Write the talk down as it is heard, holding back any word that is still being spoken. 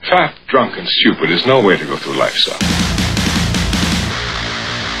Fat, drunk, and stupid is no way to go through life, son.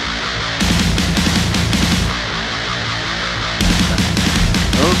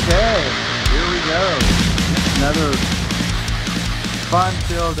 Okay, here we go. Another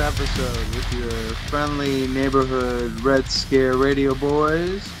fun-filled episode with your friendly neighborhood Red Scare radio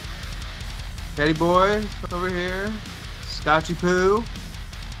boys. Teddy boy over here. Scotchy Poo.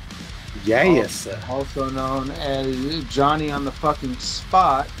 Yeah, yes, sir. Also known as Johnny on the fucking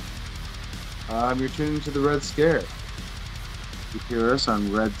spot. You're tuning to the Red Scare. You hear us on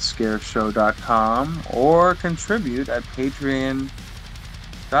redscareshow.com or contribute at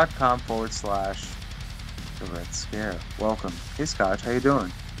patreon.com/the Red Scare. Welcome. Hey, Scotch, how you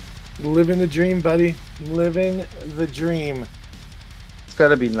doing? Living the dream, buddy. Living the dream. It's got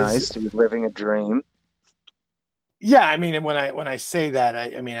to be nice to be living a dream. Yeah, I mean, when I say that,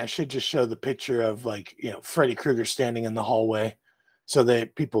 I mean I should just show the picture of Freddy Krueger standing in the hallway, so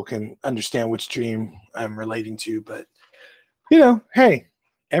that people can understand which dream I'm relating to. But hey,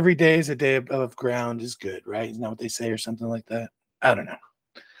 every day is a day above ground is good, right? Isn't that what they say, or something like that? I don't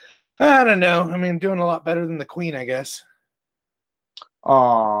know. I mean, doing a lot better than the Queen, I guess.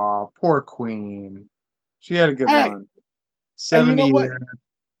 Aw, poor Queen. She had a good run. 70 years.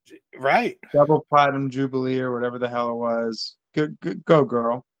 Right. Double platinum jubilee or whatever the hell it was. Good, go,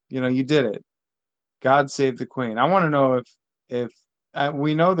 girl. You did it. God save the Queen. I want to know if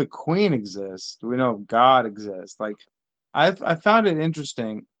we know the Queen exists. Do we know if God exists? Like, I found it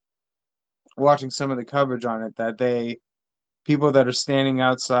interesting watching some of the coverage on it that people that are standing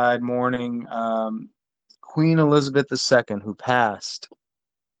outside mourning Queen Elizabeth II, who passed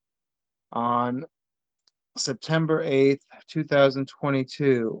on September 8th,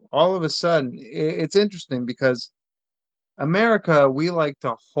 2022. All of a sudden, it's interesting because America, we like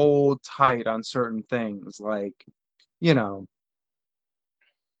to hold tight on certain things, like,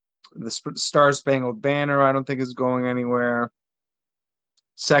 the Star Spangled Banner, I don't think is going anywhere.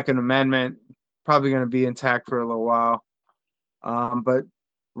 Second Amendment, probably going to be intact for a little while. But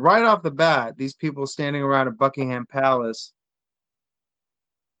right off the bat, these people standing around at Buckingham Palace,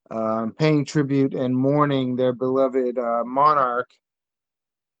 paying tribute and mourning their beloved monarch,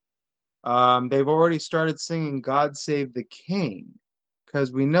 they've already started singing God Save the King,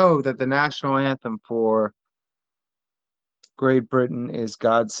 because we know that the national anthem for Great Britain is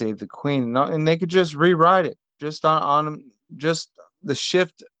God Save the Queen, and they could just rewrite it just on just the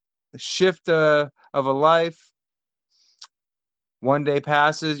shift of a life. One day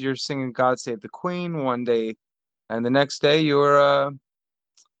passes, you're singing God Save the Queen, one day, and the next day you're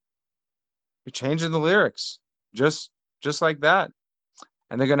changing the lyrics just like that.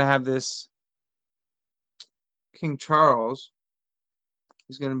 And they're going to have this King Charles.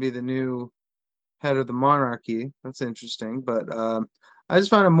 He's going to be the new head of the monarchy. That's interesting. But I just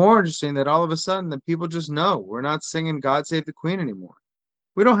found it more interesting that all of a sudden that people just know we're not singing God Save the Queen anymore.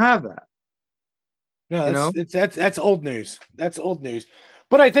 We don't have that. No, that's old news. That's old news.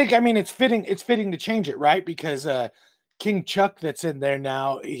 But I think, it's fitting to change it, right? Because King Chuck that's in there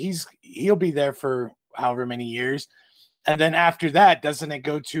now, he'll be there for however many years. And then after that, doesn't it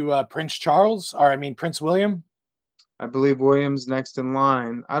go to Prince Charles, or Prince William? I believe William's next in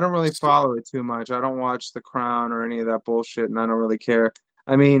line. I don't really follow it too much. I don't watch The Crown or any of that bullshit, and I don't really care.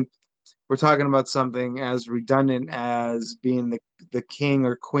 We're talking about something as redundant as being the king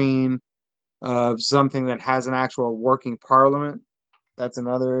or queen of something that has an actual working parliament. That's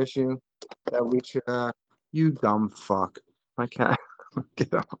another issue that we should. You dumb fuck! My cat,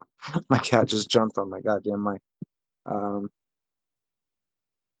 get off. My cat just jumped on my goddamn mic.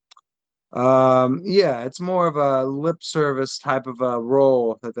 Yeah, it's more of a lip service type of a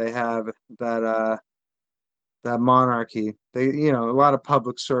role that they have, that monarchy. They, a lot of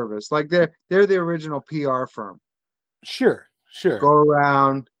public service. Like they're the original PR firm. Sure. Go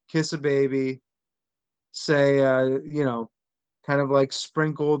around, kiss a baby, say, kind of like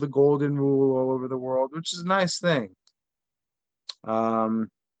sprinkle the golden rule all over the world, which is a nice thing.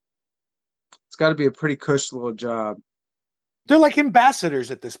 It's got to be a pretty cush little job. They're like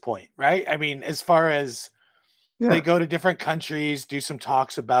ambassadors at this point, right? As far as they go to different countries, do some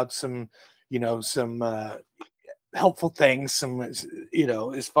talks about some helpful things, some, as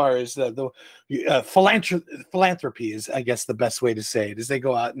far as the philanthropy is, I guess the best way to say it, is they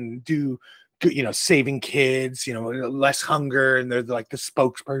go out and do, saving kids, less hunger, and they're like the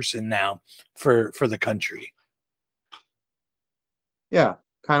spokesperson now for the country. Yeah,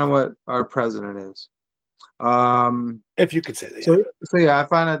 kind of what our president is. If you could say that. So yeah, I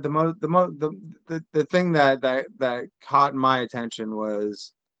find that the thing that caught my attention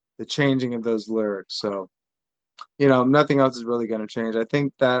was the changing of those lyrics. So you know, nothing else is really going to change. I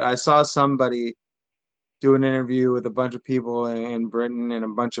think that I saw somebody do an interview with a bunch of people in Britain and a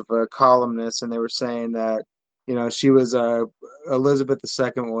bunch of columnists, and they were saying that, you know, she was Elizabeth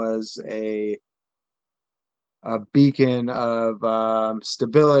II was a beacon of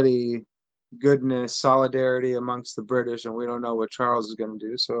stability, goodness, solidarity amongst the British, and we don't know what Charles is going to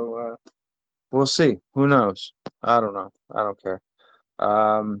do. So we'll see. Who knows? I don't know. I don't care.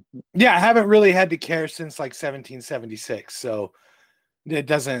 Yeah, I haven't really had to care since like 1776, so it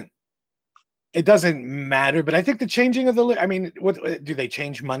doesn't matter. But I think the changing of I mean, what do they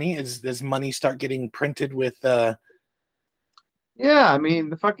change money? Does money start getting printed with yeah, I mean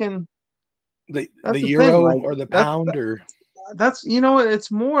the fucking the that's the thing. euro Like or the pound? Or that's you know what?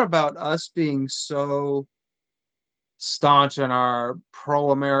 It's more about us being so staunch in our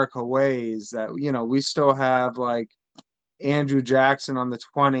pro-America ways that, you know, we still have like Andrew Jackson on the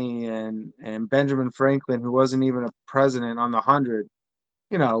 20 and Benjamin Franklin, who wasn't even a president, on the 100.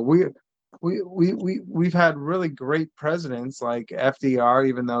 You know, we've had really great presidents like FDR,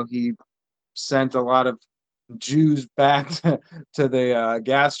 even though he sent a lot of Jews back to the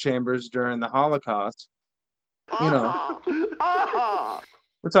gas chambers during the Holocaust. You know,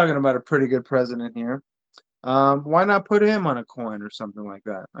 we're talking about a pretty good president here. Why not put him on a coin or something like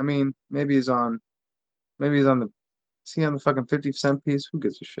that? I mean, maybe he's on the, is he on the fucking 50-cent piece? Who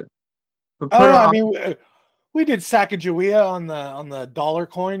gives a shit? But put oh, it I on. mean, we did Sacagawea on the dollar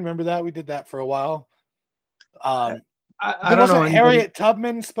coin. Remember that? We did that for a while. I don't know. Harriet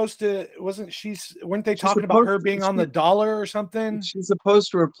Tubman supposed to? Weren't they talking about her being on the dollar or something? She's supposed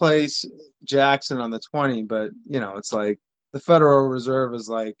to replace Jackson on the 20, but you know, it's like the Federal Reserve is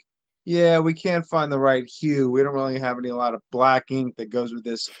like, yeah, we can't find the right hue. We don't really have a lot of black ink that goes with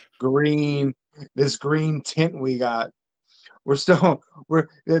this green tint we got. We're still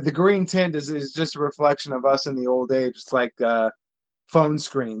the green tint is just a reflection of us in the old age. It's like phone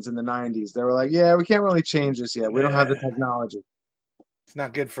screens in the 90s. They were like, yeah, we can't really change this yet. We don't have the technology. It's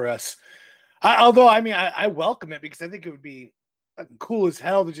not good for us. Although, I mean, I welcome it because I think it would be cool as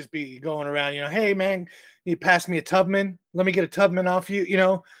hell to just be going around, you know, hey, man, you pass me a Tubman. Let me get a Tubman off you, you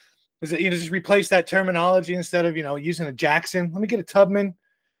know. Is it, you know, just replace that terminology instead of, you know, using a Jackson. Let me get a Tubman.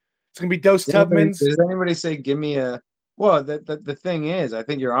 It's going to be Dose Tubmans. Does anybody say, give me a, well, the thing is, I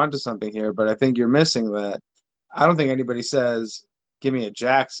think you're onto something here, but I think you're missing that. I don't think anybody says, give me a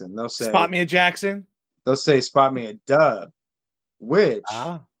Jackson. They'll say, spot me a Jackson. They'll say, spot me a Dub, which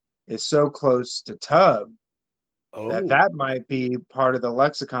is so close to Tub that might be part of the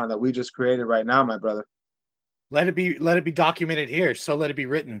lexicon that we just created right now, my brother. Let it be documented here. So let it be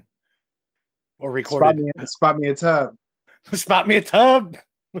written or recorded. Spot me a Tub. Spot me a Tub.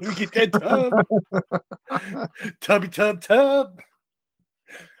 Let me get that Tub. Tubby Tub.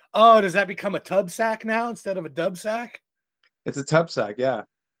 Oh, does that become a tub sack now instead of a dub sack? It's a tub sack, yeah.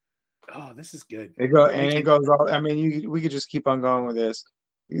 Oh, this is good. It goes all. I mean, we could just keep on going with this.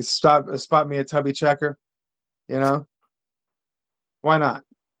 You spot me a tubby checker, you know? Why not?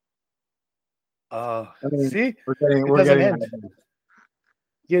 I mean, see, we're getting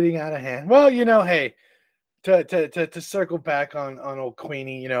out of hand. Well, you know, hey, to circle back on old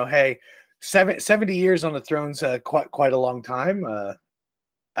Queenie, you know, hey, 70 years on the throne's quite a long time.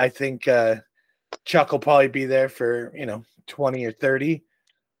 I think Chuck will probably be there for, you know, 20 or 30.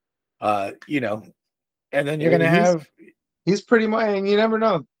 You know, and then you're gonna have. He's pretty much, and you never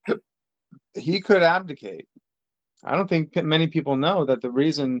know. He could abdicate. I don't think many people know that the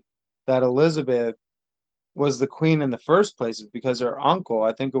reason that Elizabeth was the queen in the first place is because her uncle,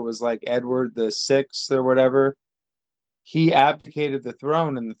 I think it was like Edward VI or whatever, he abdicated the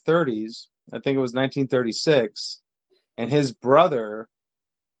throne in the 30s. I think it was 1936, and his brother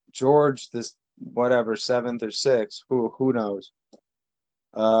George, this whatever 7th or 6th, who knows,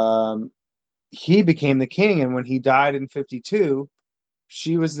 he became the king, and when he died in 52,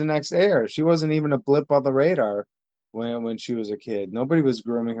 she was the next heir. She wasn't even a blip on the radar when she was a kid. Nobody was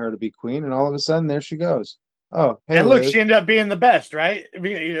grooming her to be queen, and all of a sudden there she goes. Oh, hey, and look, Liz. she ended up being the best, right? I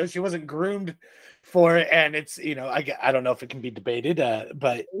mean, you know, she wasn't groomed for it, and it's, you know, I don't know if it can be debated,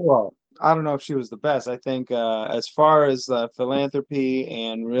 but well, I don't know if she was the best. I think as far as philanthropy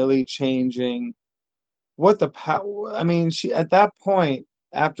and really changing what the power, I mean, she at that point,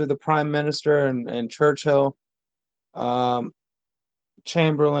 after the prime minister and Churchill,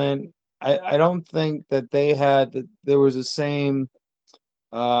 Chamberlain, I don't think that there was the same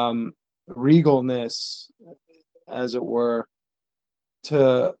regalness, as it were,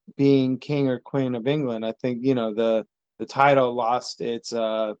 to being king or queen of England. I think, you know, the title lost its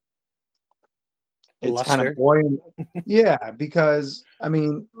kind of buoyant. Yeah, because I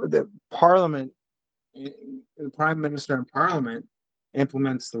mean the Parliament the prime minister and parliament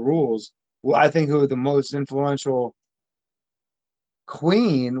implements the rules. Well, I think who the most influential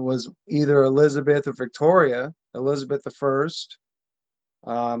queen was either Elizabeth or Victoria, Elizabeth the First,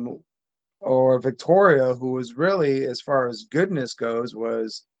 um, or Victoria, who was really, as far as goodness goes,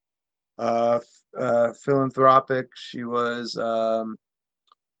 was philanthropic. She was an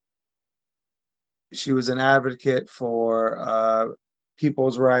advocate for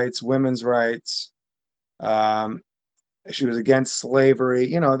people's rights, women's rights. Um, she was against slavery.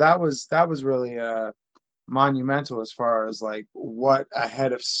 That was really monumental as far as like what a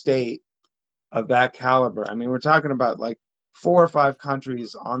head of state of that caliber. I mean, we're talking about like 4 or 5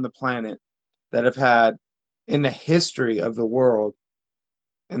 countries on the planet that have had in the history of the world,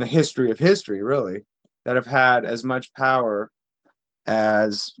 in the history of history, really, that have had as much power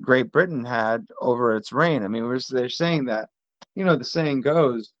as Great Britain had over its reign. I mean, they're saying that, the saying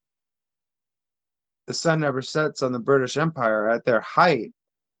goes, the sun never sets on the British Empire. At their height,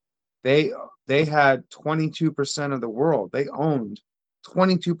 they they had 22% of the world. They owned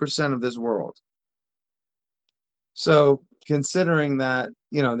 22% of this world. So considering that,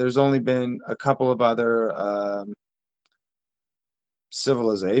 there's only been a couple of other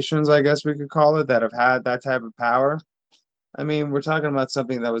civilizations, I guess we could call it, that have had that type of power. I mean, we're talking about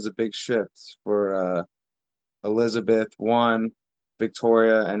something that was a big shift for Elizabeth I,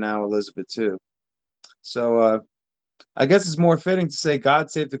 Victoria, and now Elizabeth II. So I guess it's more fitting to say God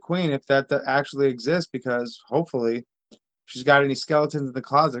save the Queen if that actually exists, because hopefully if she's got any skeletons in the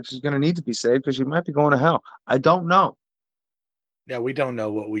closet, she's going to need to be saved because she might be going to hell. I don't know. Yeah, we don't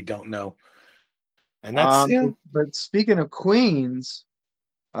know what we don't know. And that's, but speaking of queens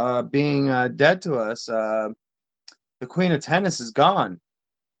being dead to us, the Queen of Tennis is gone.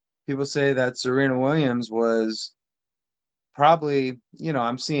 People say that Serena Williams was probably,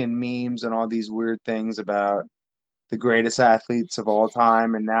 I'm seeing memes and all these weird things about the greatest athletes of all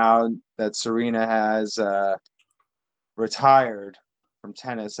time. And now that Serena has retired from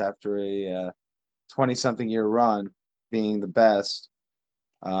tennis after a 20-something year run being the best.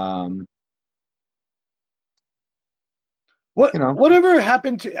 Whatever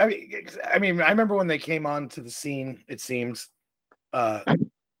happened to, I mean, I remember when they came on to the scene, it seems, her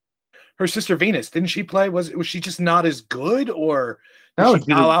sister Venus, didn't she play? Was she just not as good, or No, she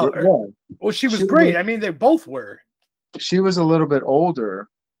bow out? Well, she was great. I mean, they both were. She was a little bit older,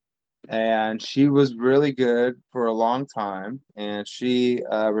 and she was really good for a long time. And she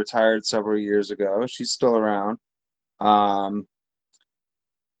retired several years ago. She's still around. I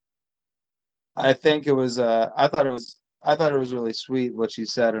think it was. I thought it was really sweet what she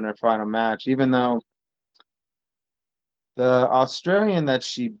said in her final match, even though the Australian that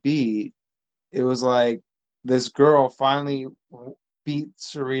she beat, it was like this girl finally beat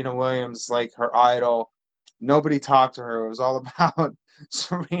Serena Williams, like her idol. Nobody talked to her. It was all about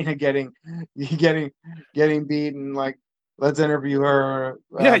Serena getting beaten. Like, let's interview her.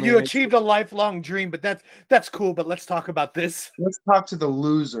 Yeah, you achieved a lifelong dream, but that's cool. But let's talk about this. Let's talk to the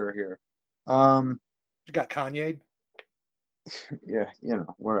loser here. You got Kanye. Yeah,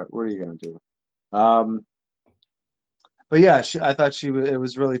 what are you gonna do? But yeah, I thought it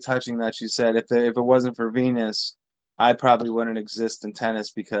was really touching that she said if it wasn't for Venus, I probably wouldn't exist in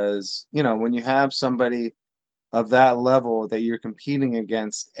tennis, because when you have somebody of that level that you're competing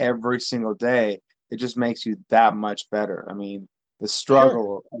against every single day, it just makes you that much better. I mean, the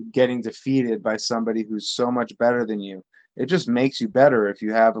struggle of getting defeated by somebody who's so much better than you, it just makes you better if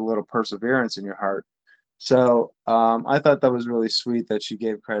you have a little perseverance in your heart. So I thought that was really sweet that she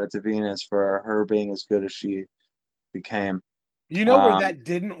gave credit to Venus for her being as good as she became. Where that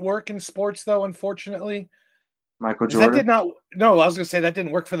didn't work in sports, though, unfortunately? Michael Jordan? That did not. No, I was going to say that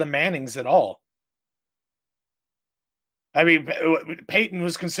didn't work for the Mannings at all. I mean, Peyton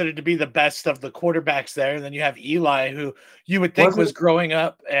was considered to be the best of the quarterbacks there. And then you have Eli, who you would think was growing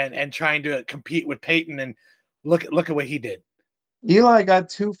up and trying to compete with Peyton. And look at what he did. Eli got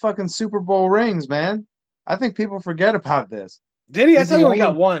 2 fucking Super Bowl rings, man. I think people forget about this. Did he? I thought he only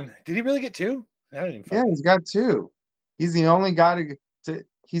got 1. Did he really get 2? Yeah, he's got 2. He's the only guy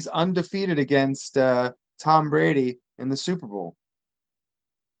he's undefeated against Tom Brady in the Super Bowl.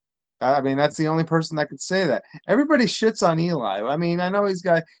 I mean, that's the only person that could say that. Everybody shits on Eli. I mean, I know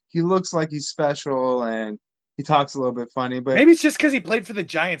he looks like he's special and he talks a little bit funny, but maybe it's just because he played for the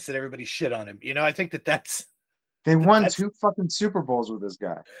Giants that everybody shit on him. I think that's. They won 2 fucking Super Bowls with this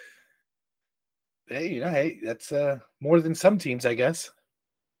guy. Hey, that's more than some teams, I guess.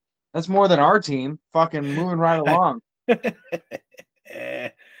 That's more than our team. Fucking moving right along.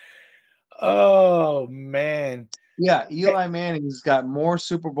 Oh man! Yeah, Eli Manning's got more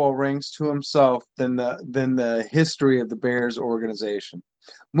Super Bowl rings to himself than the history of the Bears organization.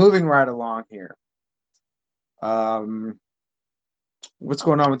 Moving right along here. What's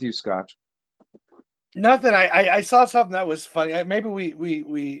going on with you, Scotch? Nothing. I saw something that was funny. Maybe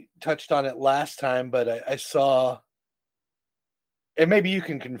we touched on it last time, but I saw, and maybe you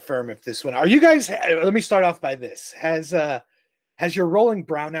can confirm if this one. Are you guys? Let me start off by this. Has your rolling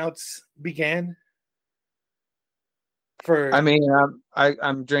brownouts began? For I mean,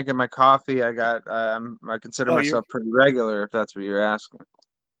 I'm drinking my coffee. I consider myself pretty regular, if that's what you're asking.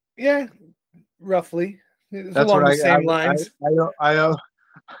 Yeah, roughly. It's That's along what the same lines.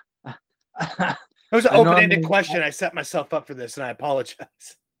 It was an open-ended question. I set myself up for this, and I apologize.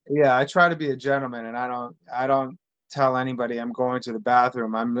 Yeah, I try to be a gentleman, and I don't tell anybody I'm going to the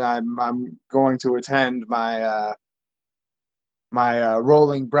bathroom. I'm going to attend my my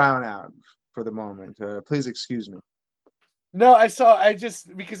rolling brownout for the moment. Please excuse me. No, I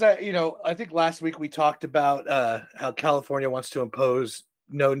just because I think last week we talked about how California wants to impose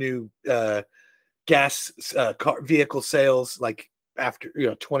no new gas car vehicle sales like after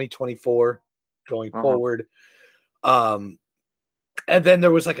 2024 going forward. And then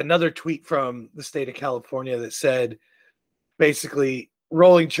there was like another tweet from the state of California that said basically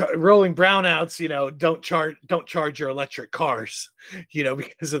rolling brownouts, don't charge your electric cars,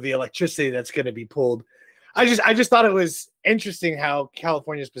 because of the electricity that's going to be pulled. I just thought it was interesting how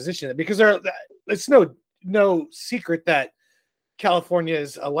California's positioned it, because it's no secret that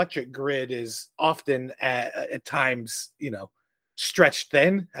California's electric grid is often at times, stretched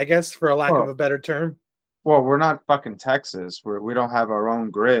thin, I guess, for a lack of a better term. Well, we're not fucking Texas. We don't have our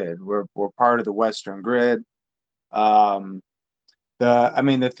own grid. We're part of the Western grid. The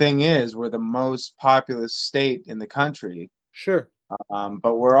thing is, we're the most populous state in the country. Sure.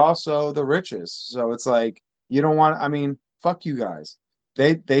 But we're also the richest. So it's like, you don't want, fuck you guys.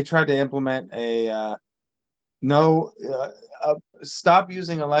 They tried to implement stop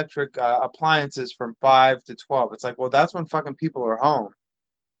using electric appliances from 5 to 12. It's like, well, that's when fucking people are home.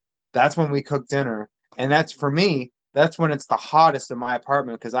 That's when we cook dinner. And that's, for me, that's when it's the hottest in my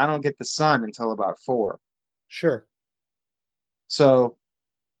apartment, because I don't get the sun until about 4. Sure. So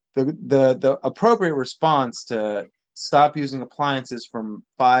the appropriate response to stop using appliances from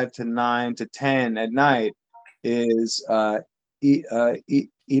 5 to 9 to 10 at night is eat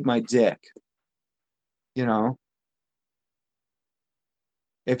my dick.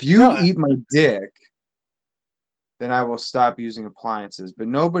 If you eat my dick, then I will stop using appliances. But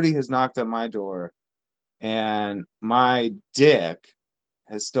nobody has knocked at my door, and my dick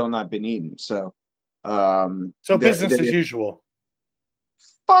has still not been eaten. So business as usual.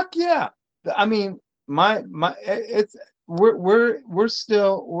 Fuck yeah. I mean, we're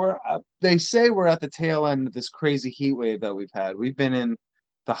still they say we're at the tail end of this crazy heat wave that we've had. We've been in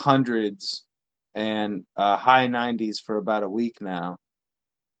the hundreds and high 90s for about a week now.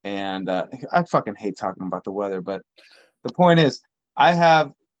 And I fucking hate talking about the weather, but the point is,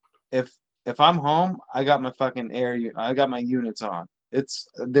 if I'm home, I got my fucking I got my units on.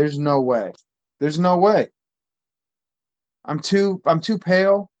 There's no way. There's no way. I'm too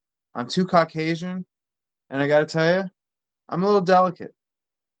pale. I'm too Caucasian, and I got to tell you, I'm a little delicate.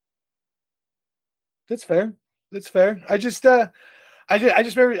 That's fair. That's fair. I just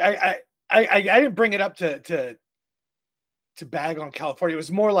remember I didn't bring it up to bag on California. It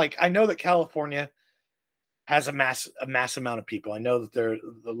was more like, I know that California has a mass amount of people. I know that they're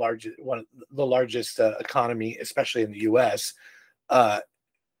the largest economy, especially in the U.S. But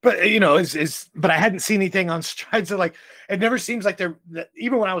but I hadn't seen anything on strides of, like, it never seems like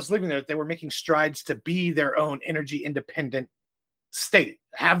even when I was living there, they were making strides to be their own energy independent state,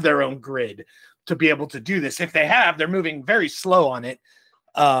 have their own grid to be able to do this. If they have, they're moving very slow on it.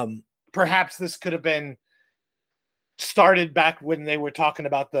 Perhaps this could have been started back when they were talking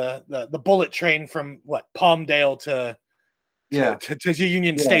about the bullet train from Palmdale to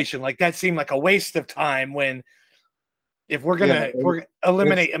Union Station. Like, that seemed like a waste of time, when if we're gonna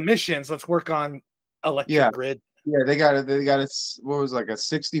eliminate emissions, let's work on electric grid. Yeah, they got what was like a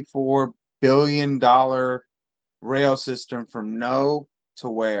 $64 billion rail system from no to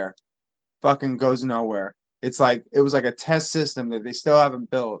where. Fucking goes nowhere. It was like a test system that they still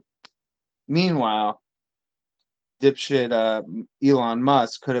haven't built. Meanwhile, dipshit Elon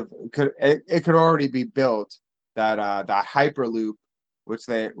Musk could already be built, that hyperloop, which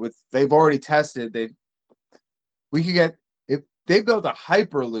they've already tested. If they built a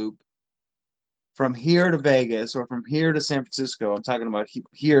hyperloop from here to Vegas, or from here to San Francisco, I'm talking about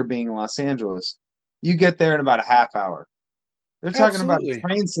here being Los Angeles, you get there in about a half hour. They're talking about a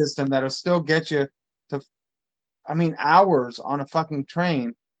train system that'll still get you to I mean, hours on a fucking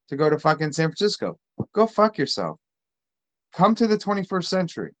train to go to fucking San Francisco. Go fuck yourself. Come to the 21st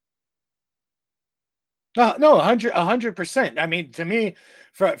century. No, 100%. I mean, to me,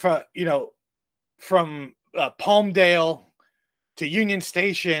 for from Palmdale to Union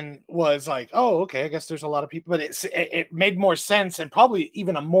Station was like, oh, okay, I guess there's a lot of people, but it made more sense, and probably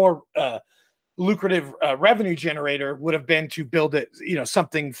even a more lucrative revenue generator would have been to build it,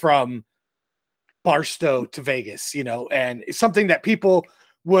 something from Barstow to Vegas, and it's something that people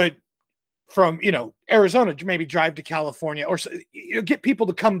would from Arizona maybe drive to California, or get people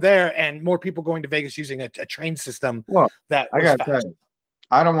to come there, and more people going to Vegas using a train system. Well, that I gotta tell you,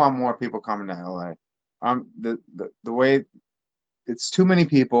 I don't want more people coming to LA. The way it's too many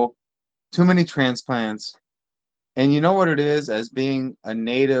people, too many transplants, and you know what it is, as being a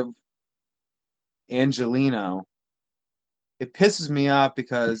native Angelino, it pisses me off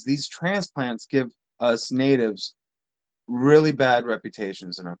because these transplants give us natives really bad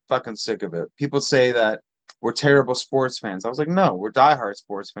reputations, and I'm fucking sick of it. People say that we're terrible sports fans. I was like, no, we're diehard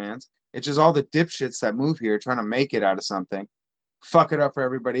sports fans. It's just all the dipshits that move here trying to make it out of something, fuck it up for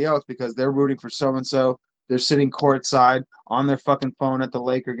everybody else because they're rooting for so and so. They're sitting courtside on their fucking phone at the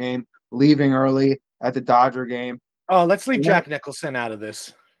Laker game, leaving early at the Dodger game. Oh, let's leave Jack Nicholson out of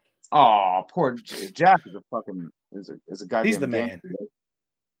this. Oh, poor Jack is a fucking is a goddamn. He's the man.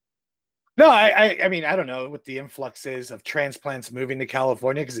 No, I mean, I don't know what the influx is of transplants moving to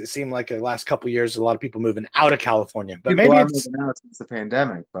California, because it seemed like the last couple of years, a lot of people moving out of California. But people maybe it's moving out since the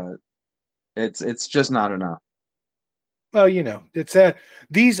pandemic, but it's just not enough. Well, it's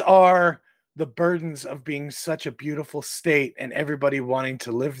these are the burdens of being such a beautiful state and everybody wanting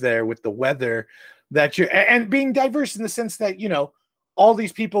to live there with the weather that and being diverse in the sense that, all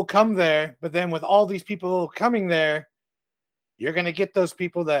these people come there, but then with all these people coming there, you're going to get those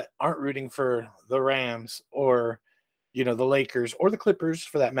people that aren't rooting for the Rams or, the Lakers or the Clippers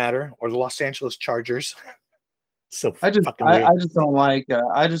for that matter, or the Los Angeles Chargers. So I just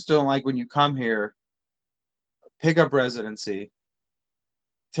don't like when you come here, pick up residency,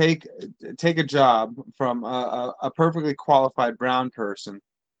 take a job from a perfectly qualified brown person,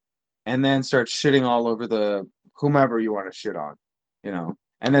 and then start shitting all over the whomever you want to shit on,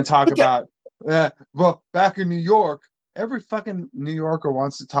 and then talk about, well, back in New York, every fucking New Yorker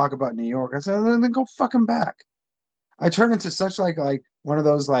wants to talk about New York. I said, then go fucking back. I turned into such like one of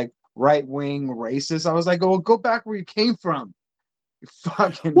those like right-wing racists. I was like, go back where you came from. You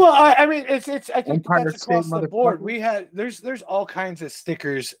fucking. Well, I mean, I think Empire that's across State the board. We had there's all kinds of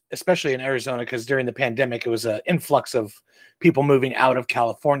stickers, especially in Arizona, because during the pandemic, it was an influx of people moving out of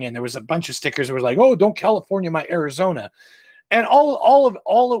California, and there was a bunch of stickers that were like, "Oh, don't California my Arizona," and all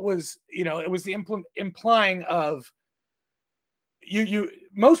it was, it was the implying of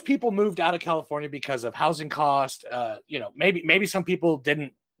most people moved out of California because of housing cost. Maybe some people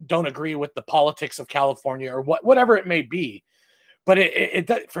don't agree with the politics of California or whatever it may be. But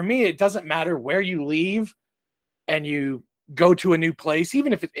for me, it doesn't matter where you leave and you go to a new place,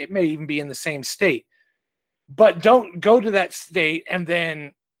 even if it may even be in the same state. But don't go to that state and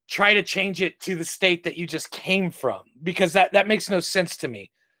then try to change it to the state that you just came from, because that makes no sense to me.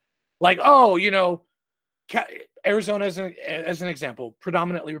 Like, Arizona as an example,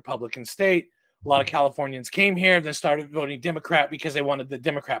 predominantly Republican state. A lot of Californians came here and then started voting Democrat because they wanted the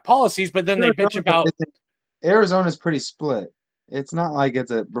Democrat policies, but then they bitch about Arizona's pretty split. It's not like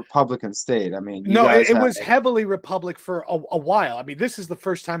it's a Republican state. I mean, no, it was heavily Republican for a while. I mean, this is the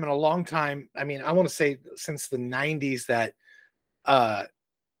first time in a long time. I mean, I want to say since the 90s that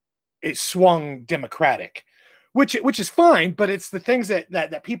it swung Democratic, which is fine. But it's the things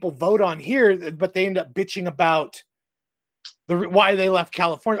that people vote on here, but they end up bitching about why they left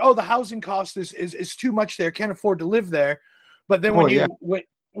California. Oh, the housing cost is too much there. Can't afford to live there. But then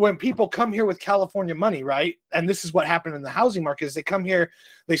when people come here with California money, right? And this is what happened in the housing market is they come here,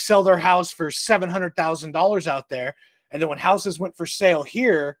 they sell their house for $700,000 out there. And then when houses went for sale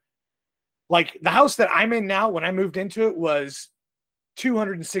here, like the house that I'm in now, when I moved into it was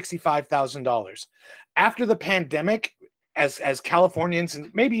 $265,000. After the pandemic, as Californians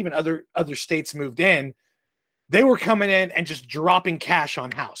and maybe even other states moved in, they were coming in and just dropping cash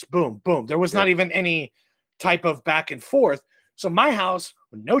on house. Boom, boom. There was not even any type of back and forth. So my house,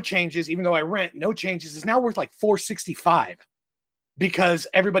 no changes, even though I rent, no changes, is now worth like $465 because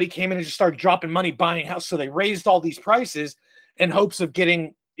everybody came in and just started dropping money buying house. So they raised all these prices in hopes of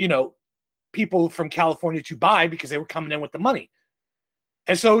getting, people from California to buy because they were coming in with the money.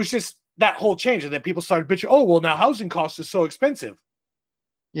 And so it was just that whole change. And then people started bitching, oh, well, now housing costs is so expensive.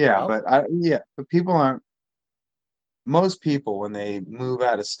 Yeah, but people aren't. Most people, when they move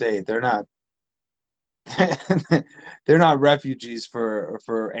out of state, they're not they're not refugees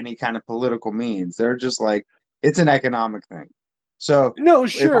for any kind of political means. They're just like it's an economic thing. So No,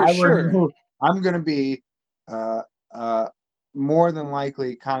 if sure, I were to sure. move, I'm going to be uh, uh, more than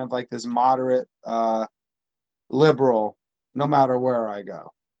likely kind of like this moderate liberal, no matter where I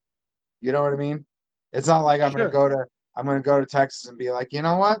go. You know what I mean? It's not like Sure. I'm going to go to Texas and be like, you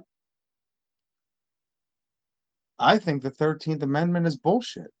know what? I think the 13th Amendment is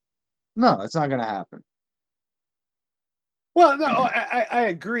bullshit. No, it's not going to happen. Well, no, I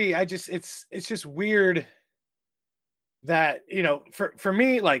agree. It's just weird that, for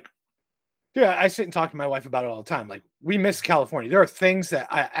me, like, yeah, I sit and talk to my wife about it all the time. Like, we miss California. There are things that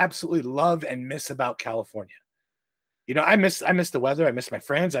I absolutely love and miss about California. I miss the weather. I miss my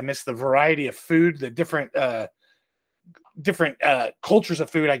friends. I miss the variety of food, the different cultures of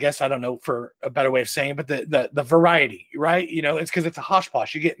food. I guess I don't know for a better way of saying it, but the variety, right? It's because it's a hosh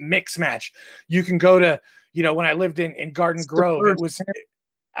posh. You get mix match. You can go to, when I lived in Garden It's the Grove, it first. was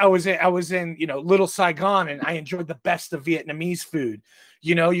I was in Little Saigon, and I enjoyed the best of Vietnamese food.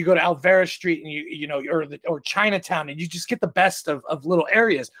 You go to Alvera Street, and or Chinatown, and you just get the best of little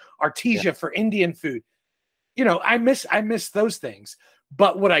areas. Yeah. Artesia for Indian food. I miss those things.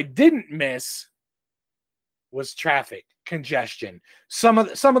 But what I didn't miss was traffic congestion. Some of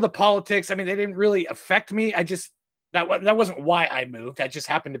the politics, I mean, they didn't really affect me. That wasn't why I moved. That just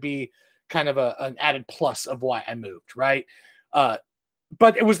happened to be kind of an added plus of why I moved, right?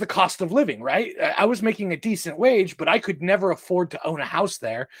 But it was the cost of living, right? I was making a decent wage, but I could never afford to own a house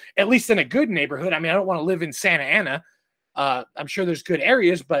there, at least in a good neighborhood. I mean, I don't want to live in Santa Ana. I'm sure there's good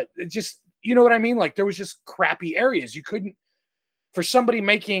areas, but it just, you know what I mean? Like, there was just crappy areas. You couldn't, for somebody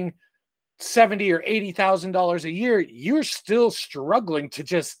making 70 or $80,000 a year, you're still struggling to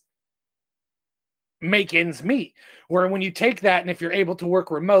just make ends meet. Where when you take that, and if you're able to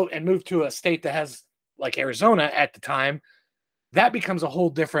work remote and move to a state that has, like Arizona at the time, that becomes a whole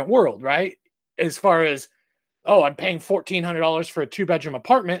different world, right? As far as, oh, I'm paying $1,400 for a 2-bedroom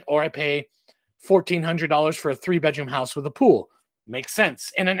apartment, or I pay $1,400 for a 3-bedroom house with a pool. Makes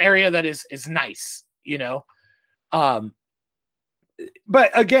sense in an area that is nice. Um, but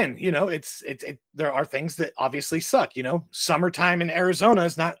again, there are things that obviously suck. Summertime in Arizona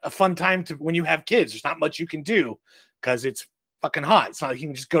is not a fun time when you have kids. There's not much you can do because it's fucking hot. It's not like you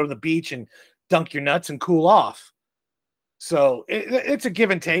can just go to the beach and dunk your nuts and cool off. So it's a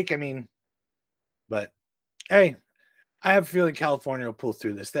give and take. I mean, but hey, I have a feeling California will pull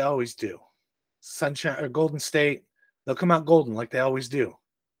through this. They always do. Sunshine or Golden State, they'll come out golden like they always do.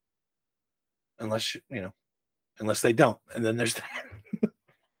 Unless they don't. And then there's that.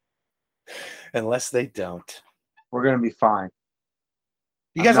 Unless they don't. We're gonna be fine.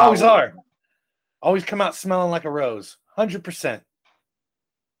 You guys always are. Always come out smelling like a rose. 100%.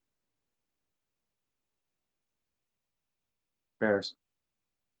 Bears.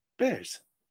 Bears.